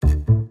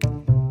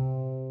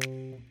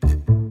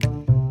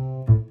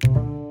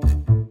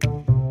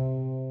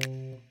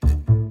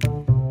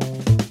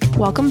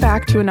Welcome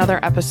back to another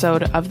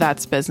episode of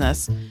That's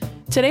Business.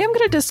 Today, I'm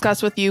going to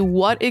discuss with you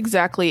what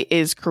exactly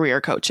is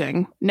career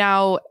coaching.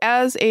 Now,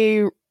 as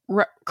a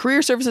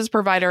career services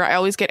provider, I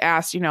always get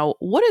asked,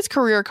 what is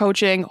career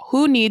coaching?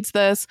 Who needs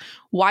this?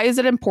 Why is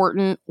it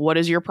important? What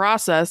is your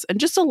process? And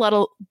just a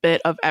little bit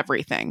of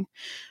everything.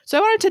 So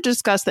I wanted to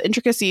discuss the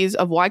intricacies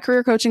of why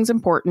career coaching is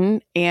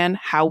important and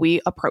how we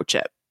approach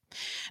it.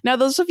 Now,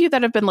 those of you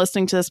that have been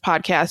listening to this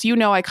podcast,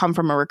 I come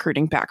from a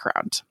recruiting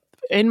background.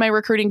 In my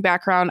recruiting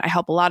background, I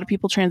help a lot of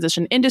people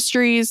transition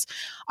industries,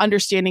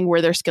 understanding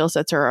where their skill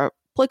sets are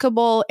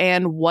applicable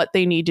and what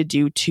they need to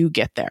do to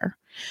get there.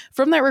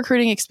 From that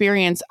recruiting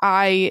experience,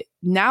 I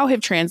now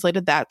have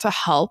translated that to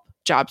help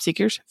job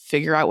seekers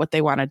figure out what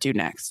they want to do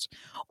next.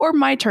 Or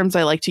my terms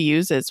I like to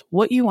use is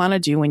what you want to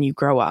do when you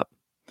grow up.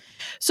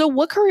 So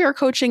what career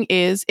coaching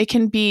is, it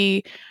can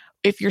be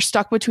if you're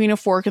stuck between a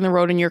fork in the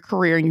road in your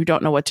career and you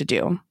don't know what to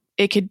do.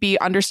 It could be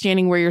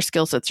understanding where your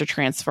skill sets are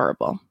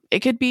transferable. It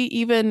could be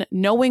even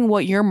knowing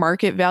what your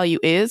market value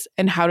is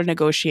and how to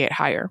negotiate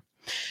higher.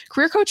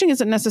 Career coaching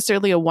isn't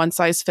necessarily a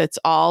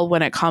one-size-fits-all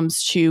when it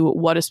comes to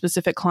what a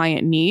specific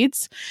client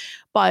needs,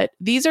 but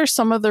these are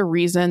some of the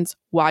reasons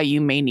why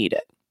you may need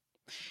it.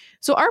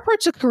 So our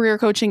approach to career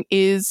coaching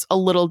is a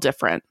little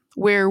different,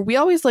 where we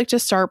always like to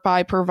start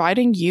by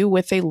providing you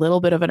with a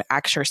little bit of an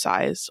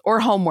exercise or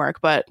homework,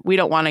 but we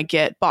don't want to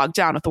get bogged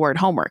down with the word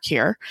homework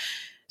here.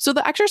 So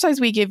the exercise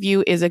we give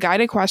you is a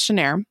guided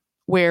questionnaire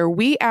where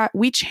we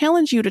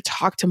challenge you to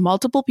talk to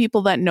multiple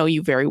people that know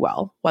you very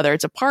well, whether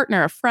it's a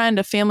partner, a friend,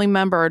 a family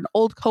member, an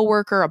old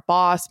coworker, a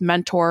boss,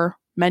 mentor,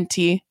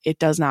 mentee, it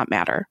does not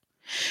matter.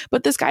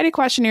 But this guided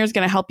questionnaire is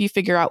going to help you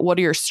figure out what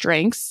are your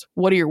strengths,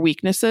 what are your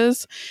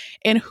weaknesses,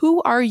 and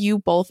who are you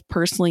both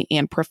personally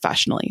and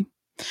professionally.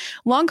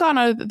 Long gone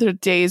are the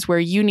days where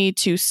you need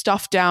to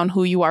stuff down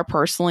who you are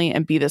personally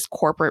and be this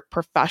corporate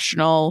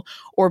professional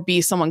or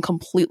be someone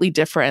completely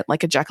different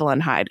like a Jekyll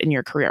and Hyde in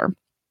your career.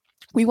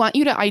 We want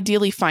you to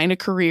ideally find a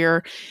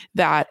career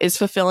that is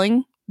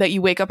fulfilling, that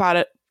you wake up out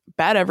of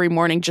bed every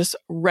morning just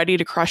ready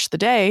to crush the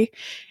day.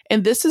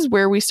 And this is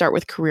where we start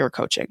with career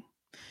coaching.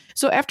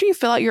 So after you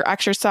fill out your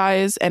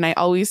exercise, and I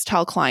always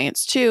tell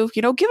clients too,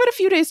 give it a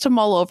few days to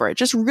mull over it.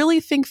 Just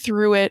really think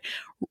through it.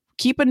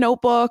 Keep a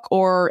notebook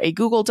or a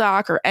Google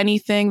Doc or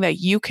anything that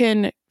you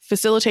can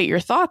facilitate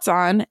your thoughts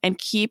on and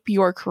keep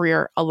your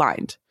career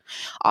aligned.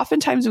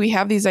 Oftentimes we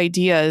have these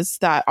ideas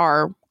that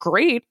are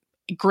great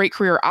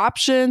career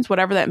options,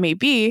 whatever that may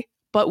be,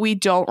 but we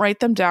don't write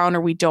them down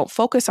or we don't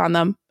focus on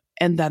them,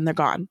 and then they're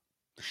gone.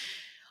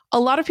 A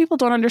lot of people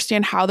don't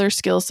understand how their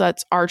skill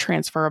sets are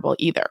transferable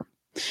either.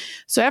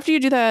 So after you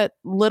do that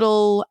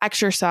little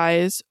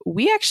exercise,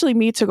 we actually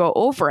meet to go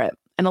over it.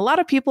 And a lot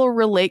of people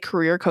relate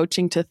career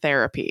coaching to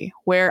therapy,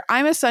 where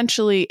I'm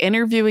essentially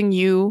interviewing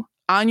you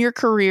on your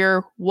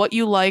career, what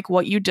you like,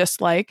 what you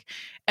dislike,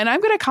 and I'm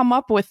going to come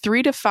up with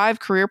 3 to 5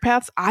 career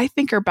paths I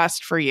think are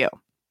best for you.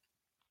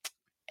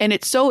 And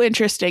it's so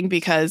interesting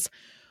because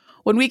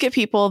when we get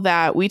people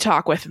that we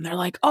talk with and they're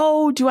like,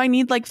 oh, do I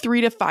need like 3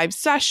 to 5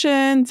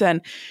 sessions?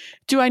 And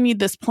do I need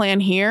this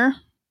plan here?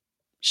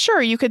 Sure,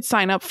 you could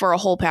sign up for a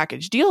whole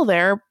package deal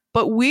there,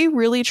 but we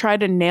really try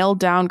to nail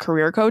down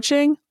career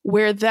coaching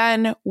where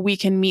then we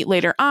can meet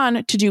later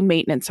on to do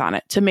maintenance on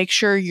it, to make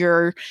sure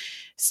you're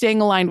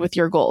staying aligned with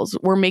your goals.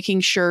 We're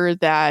making sure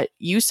that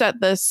you set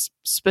this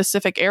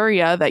specific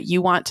area that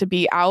you want to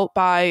be out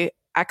by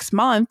X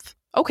month.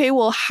 Okay,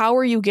 well, how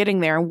are you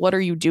getting there? And what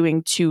are you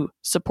doing to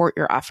support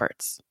your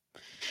efforts?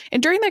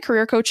 And during that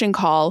career coaching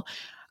call,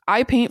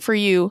 I paint for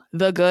you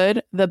the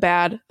good, the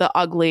bad, the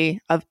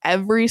ugly of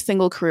every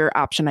single career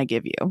option I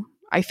give you.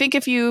 I think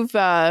if you've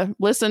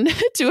listened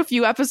to a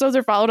few episodes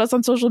or followed us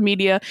on social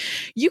media,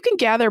 you can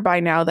gather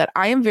by now that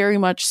I am very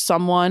much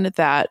someone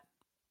that,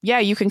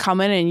 you can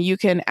come in and you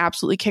can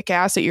absolutely kick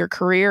ass at your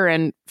career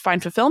and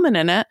find fulfillment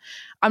in it.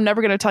 I'm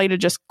never going to tell you to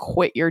just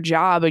quit your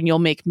job and you'll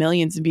make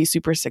millions and be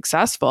super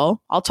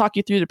successful. I'll talk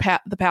you through the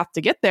path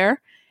to get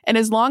there. And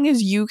as long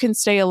as you can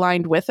stay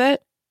aligned with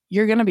it,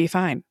 you're going to be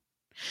fine.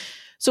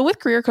 So with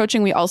career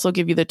coaching, we also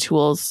give you the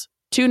tools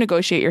to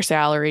negotiate your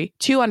salary,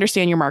 to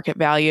understand your market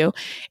value,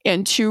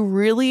 and to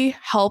really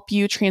help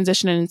you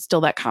transition and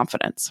instill that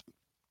confidence.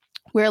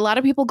 Where a lot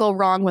of people go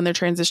wrong when they're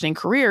transitioning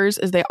careers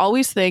is they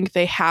always think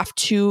they have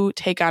to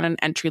take on an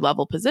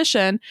entry-level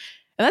position.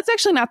 And that's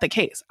actually not the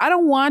case. I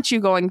don't want you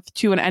going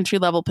to an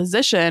entry-level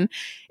position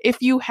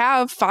if you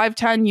have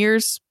 5-10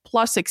 years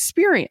plus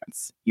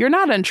experience. You're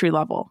not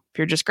entry-level. If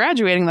you're just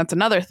graduating, that's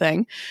another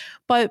thing.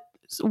 But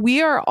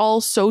we are all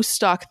so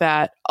stuck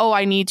that,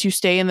 I need to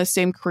stay in the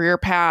same career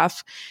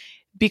path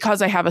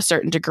because I have a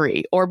certain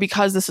degree or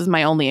because this is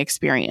my only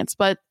experience.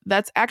 But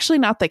that's actually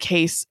not the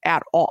case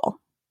at all.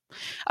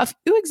 A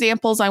few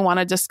examples I want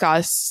to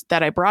discuss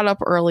that I brought up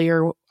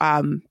earlier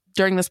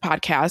during this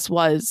podcast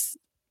was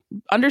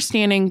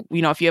understanding,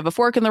 if you have a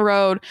fork in the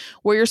road,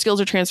 where your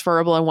skills are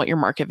transferable and what your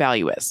market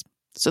value is.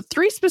 So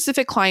 3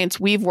 specific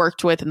clients we've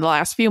worked with in the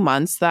last few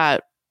months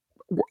that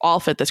all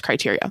fit this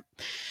criteria.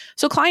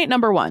 So client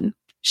number 1,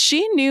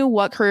 she knew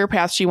what career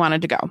path she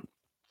wanted to go,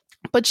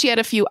 But she had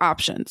a few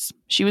options.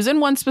 She was in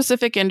one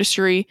specific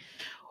industry,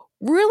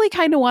 really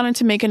kind of wanted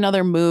to make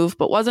another move,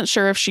 but wasn't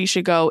sure if she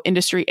should go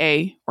industry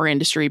A or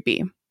industry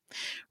B.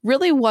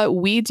 Really what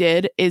we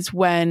did is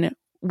when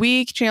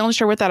we challenged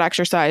her with that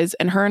exercise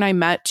and her and I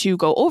met to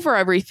go over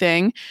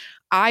everything,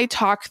 I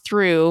talked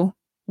through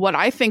what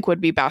I think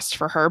would be best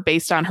for her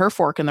based on her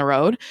fork in the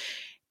road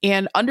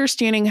and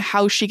understanding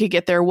how she could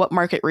get there, what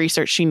market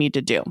research she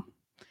needed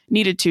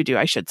to do,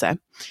 I should say.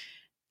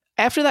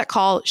 After that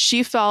call,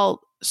 she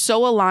felt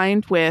so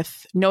aligned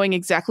with knowing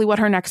exactly what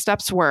her next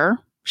steps were.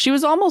 She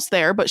was almost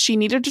there, but she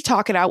needed to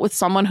talk it out with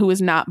someone who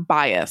is not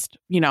biased.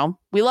 You know,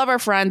 we love our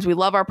friends, we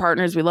love our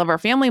partners, we love our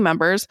family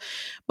members,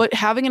 but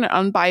having an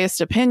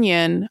unbiased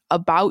opinion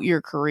about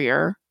your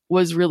career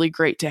was really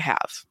great to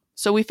have.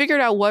 So we figured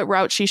out what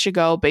route she should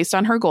go based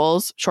on her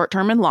goals,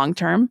 short-term and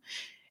long-term.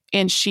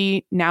 And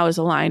she now is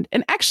aligned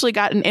and actually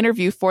got an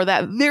interview for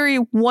that very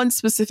one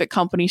specific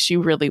company she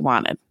really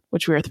wanted,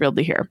 which we were thrilled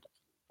to hear.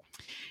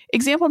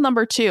 Example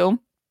number 2,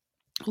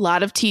 a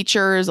lot of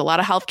teachers, a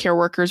lot of healthcare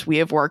workers we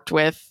have worked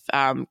with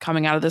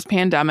coming out of this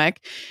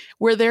pandemic,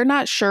 where they're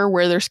not sure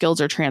where their skills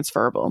are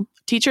transferable.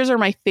 Teachers are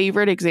my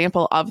favorite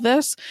example of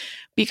this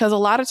because a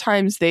lot of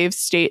times they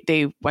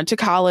went to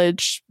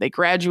college, they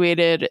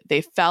graduated,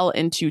 they fell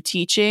into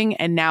teaching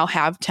and now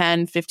have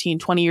 10, 15,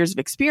 20 years of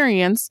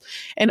experience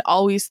and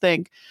always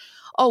think,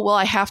 oh, well,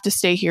 I have to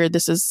stay here.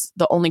 This is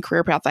the only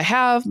career path I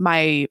have.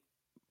 My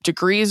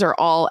degrees are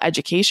all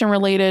education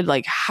related.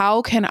 Like,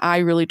 how can I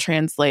really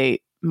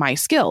translate my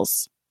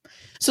skills?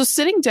 So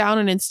sitting down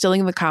and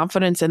instilling the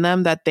confidence in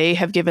them that they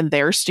have given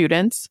their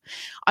students,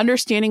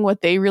 understanding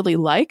what they really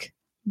like,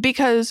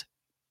 because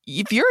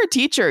if you're a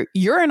teacher,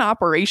 you're an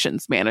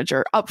operations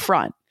manager up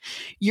front.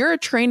 You're a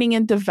training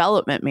and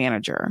development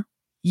manager.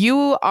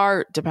 You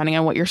are, depending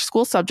on what your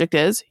school subject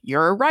is,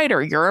 you're a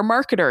writer, you're a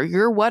marketer,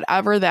 you're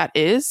whatever that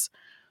is.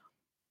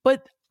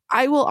 But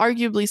I will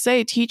arguably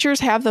say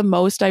teachers have the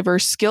most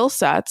diverse skill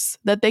sets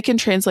that they can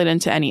translate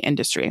into any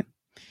industry.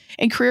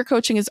 And career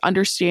coaching is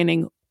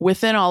understanding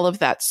within all of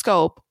that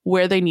scope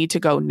where they need to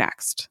go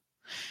next.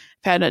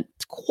 I've had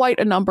quite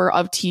a number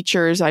of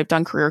teachers I've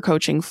done career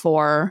coaching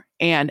for,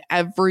 and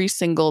every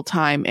single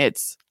time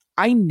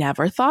I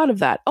never thought of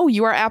that. Oh,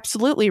 you are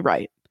absolutely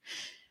right.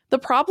 The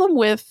problem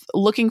with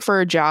looking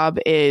for a job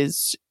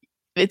is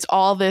it's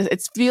all this,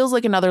 it feels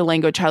like another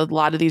language how a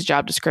lot of these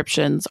job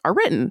descriptions are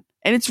written.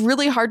 And it's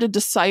really hard to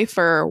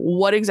decipher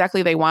what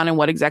exactly they want and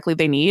what exactly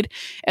they need.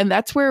 And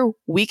that's where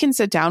we can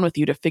sit down with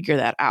you to figure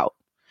that out.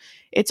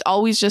 It's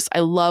always just, I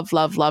love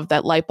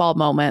that light bulb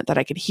moment that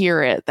I could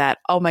hear it, that,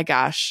 oh my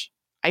gosh,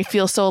 I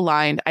feel so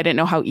aligned. I didn't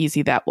know how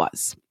easy that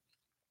was.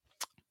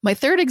 My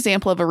third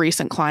example of a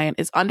recent client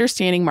is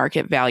understanding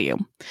market value.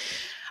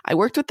 I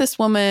worked with this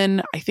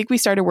woman, I think we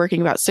started working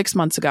about 6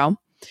 months ago.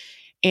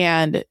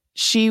 And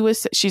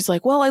she's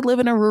like, well, I live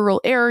in a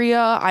rural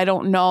area. I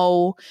don't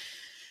know.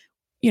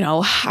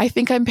 I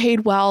think I'm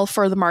paid well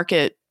for the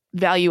market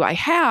value I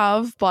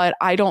have, but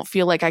I don't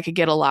feel like I could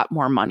get a lot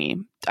more money.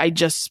 I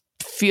just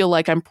feel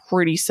like I'm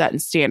pretty set in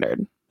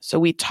standard. So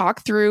we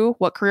talked through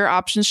what career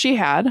options she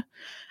had.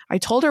 I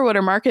told her what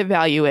her market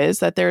value is,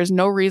 that there is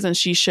no reason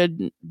she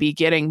shouldn't be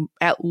getting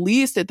at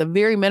least at the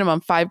very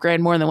minimum $5,000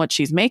 more than what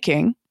she's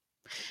making.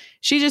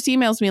 She just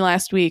emails me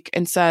last week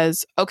and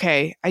says,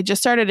 okay, I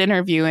just started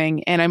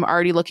interviewing and I'm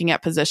already looking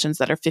at positions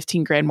that are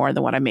 $15,000 more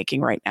than what I'm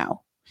making right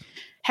now.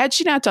 Had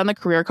she not done the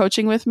career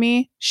coaching with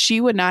me,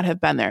 she would not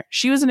have been there.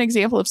 She was an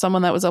example of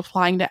someone that was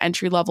applying to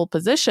entry-level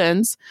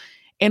positions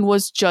and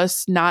was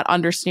just not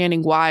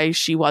understanding why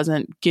she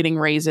wasn't getting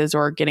raises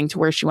or getting to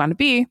where she wanted to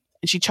be.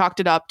 And she chalked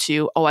it up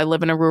to, oh, I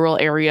live in a rural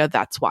area,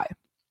 that's why.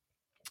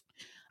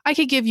 I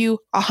could give you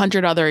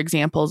 100 other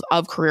examples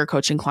of career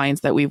coaching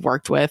clients that we've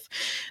worked with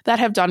that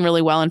have done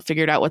really well and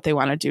figured out what they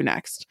want to do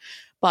next.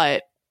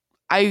 But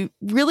I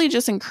really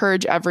just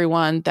encourage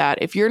everyone that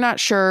if you're not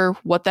sure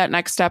what that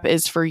next step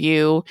is for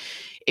you,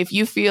 if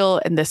you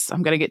feel, and this,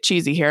 I'm going to get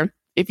cheesy here,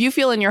 if you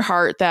feel in your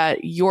heart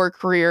that your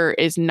career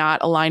is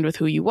not aligned with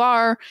who you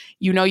are,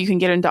 you can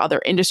get into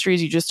other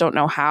industries, you just don't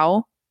know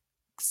how,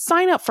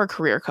 sign up for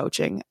career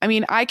coaching. I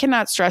mean, I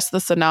cannot stress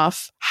this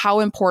enough, how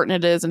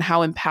important it is and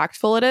how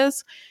impactful it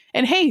is.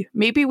 And hey,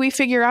 maybe we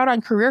figure out on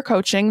career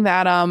coaching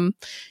that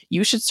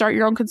you should start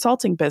your own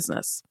consulting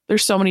business.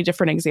 There's so many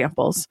different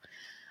examples.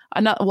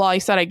 I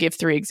said I give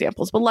 3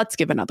 examples, but let's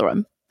give another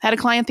one. Had a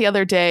client the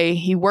other day.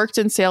 He worked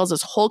in sales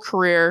his whole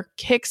career,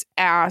 kicks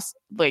ass,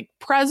 like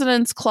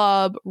President's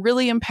Club,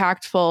 really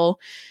impactful,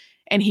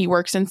 and he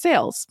works in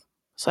sales.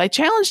 So I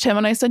challenged him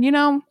and I said, I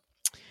don't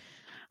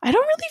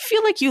really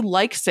feel like you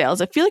like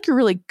sales. I feel like you're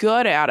really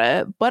good at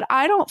it, but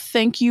I don't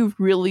think you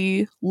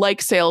really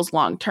like sales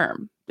long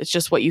term. It's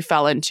just what you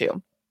fell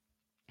into.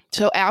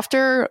 So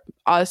after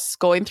us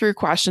going through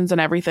questions and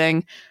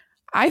everything,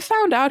 I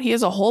found out he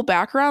has a whole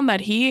background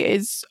that he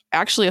is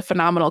actually a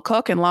phenomenal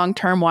cook and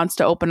long-term wants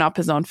to open up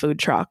his own food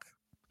truck.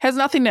 Has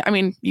nothing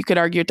to, you could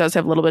argue it does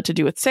have a little bit to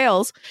do with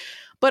sales,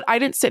 But I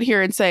didn't sit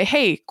here and say,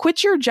 hey,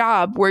 quit your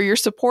job where you're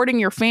supporting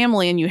your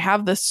family and you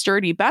have the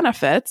sturdy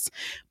benefits.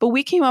 But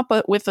we came up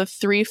with a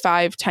 3,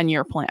 5,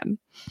 10-year plan.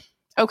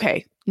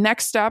 Okay,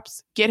 next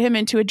steps, get him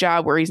into a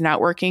job where he's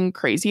not working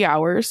crazy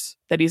hours,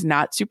 that he's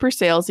not super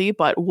salesy,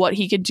 but what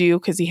he could do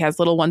because he has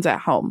little ones at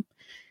home.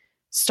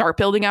 Start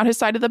building out his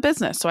side of the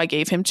business. So I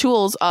gave him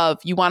tools of,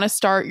 you want to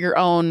start your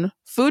own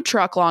food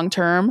truck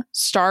long-term,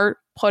 start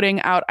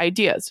putting out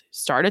ideas,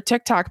 start a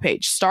TikTok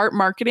page, start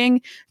marketing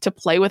to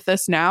play with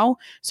this now.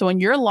 So when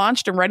you're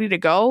launched and ready to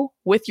go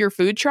with your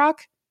food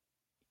truck,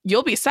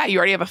 you'll be set. You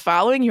already have a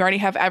following. You already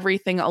have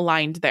everything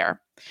aligned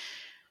there.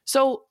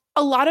 So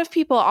a lot of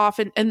people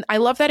often, and I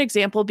love that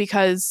example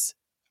because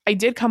I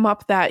did come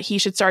up that he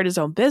should start his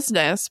own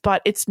business,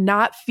 but it's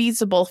not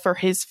feasible for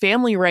his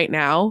family right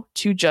now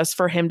to just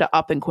for him to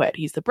up and quit.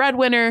 He's the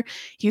breadwinner.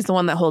 He's the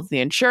one that holds the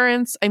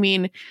insurance. I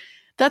mean,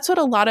 that's what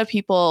a lot of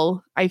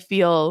people, I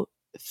feel,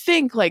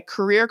 think like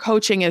career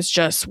coaching is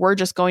just, we're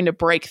just going to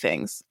break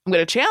things. I'm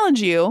going to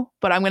challenge you,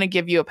 but I'm going to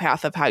give you a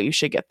path of how you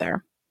should get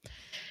there.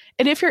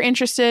 And if you're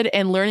interested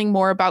in learning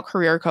more about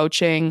career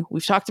coaching,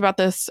 we've talked about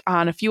this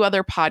on a few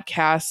other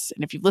podcasts.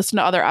 And if you've listened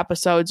to other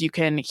episodes, you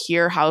can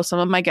hear how some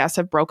of my guests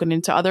have broken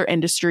into other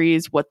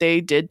industries, what they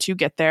did to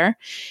get there.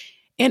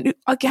 And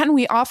again,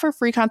 we offer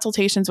free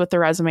consultations with the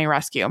Resume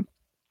Rescue.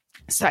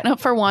 Sign up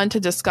for one to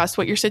discuss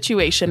what your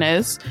situation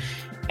is,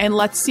 and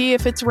let's see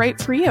if it's right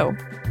for you.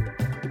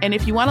 And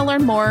if you want to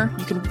learn more,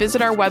 you can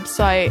visit our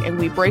website and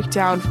we break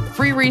down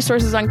free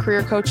resources on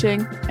career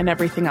coaching and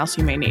everything else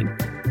you may need.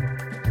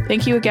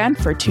 Thank you again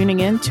for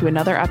tuning in to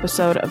another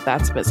episode of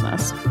That's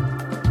Business.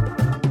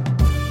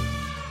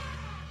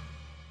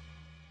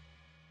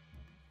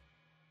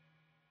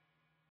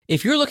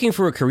 If you're looking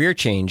for a career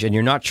change and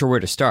you're not sure where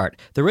to start,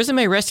 the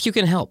Resume Rescue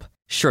can help.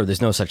 Sure,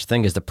 there's no such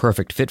thing as the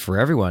perfect fit for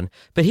everyone,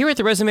 but here at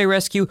the Resume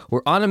Rescue,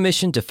 we're on a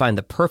mission to find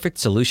the perfect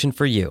solution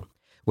for you.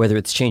 Whether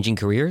it's changing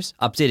careers,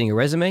 updating a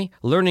resume,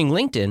 learning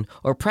LinkedIn,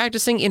 or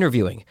practicing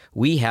interviewing,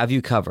 we have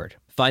you covered.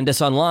 Find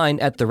us online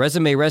at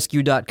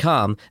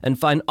theresumerescue.com and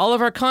find all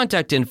of our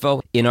contact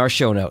info in our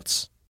show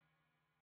notes.